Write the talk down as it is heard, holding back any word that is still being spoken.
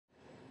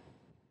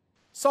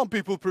Some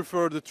people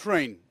prefer the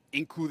train,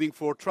 including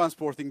for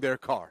transporting their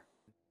car.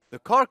 The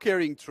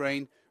car-carrying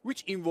train,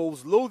 which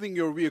involves loading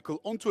your vehicle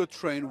onto a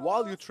train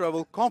while you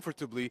travel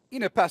comfortably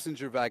in a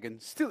passenger wagon,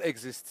 still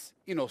exists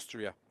in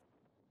Austria.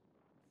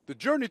 The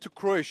journey to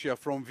Croatia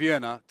from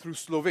Vienna through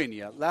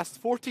Slovenia lasts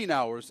 14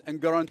 hours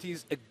and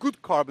guarantees a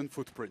good carbon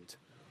footprint.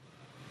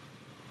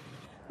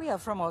 We are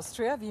from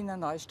Austria, Wiener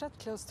Neustadt,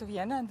 close to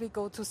Vienna, and we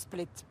go to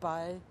Split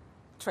by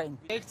train.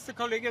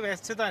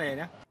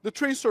 The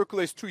train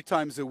circulates 3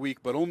 times a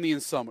week, but only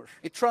in summer.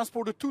 It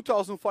transported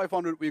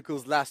 2,500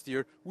 vehicles last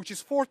year, which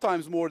is 4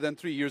 times more than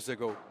 3 years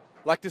ago.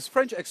 Like this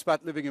French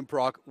expat living in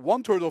Prague,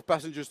 1/3 of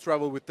passengers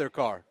travel with their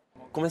car.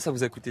 Combien ça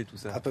vous a coûté tout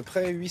ça? À peu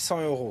près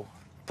 800 €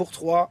 pour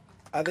 3,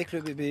 avec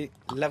le bébé,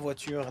 la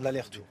voiture,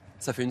 l'aller-retour.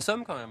 Ça fait une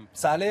somme quand même.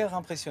 Ça a l'air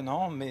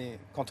impressionnant, mais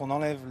quand on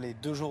enlève les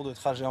 2 jours de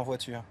trajet en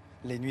voiture,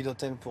 les nuits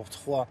d'hôtel pour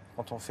 3,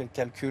 quand on fait le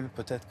calcul,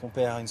 peut-être qu'on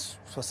perd une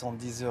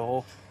 70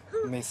 €,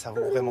 mais ça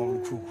vaut vraiment le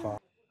coup, quoi.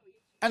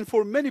 And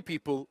for many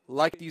people,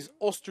 like these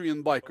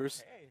Austrian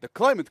bikers, the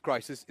climate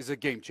crisis is a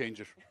game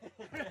changer.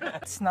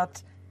 It's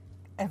not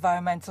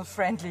environmental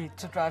friendly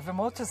to drive a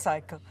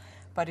motorcycle,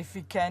 but if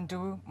we can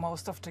do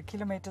most of the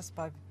kilometers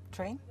by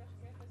train,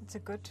 it's a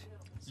good.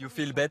 You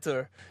feel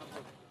better.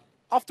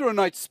 After a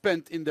night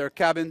spent in their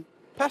cabin,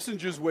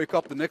 passengers wake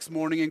up the next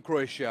morning in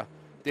Croatia.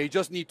 They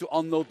just need to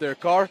unload their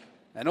car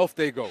and off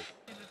they go.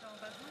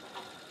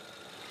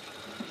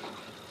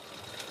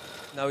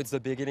 Now it's the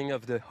beginning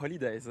of the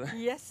holidays.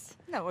 Yes,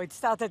 no, it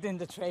started in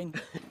the train.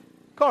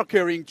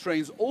 Car-carrying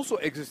trains also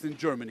exist in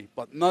Germany,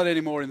 but not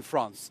anymore in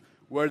France,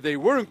 where they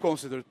weren't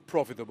considered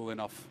profitable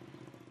enough.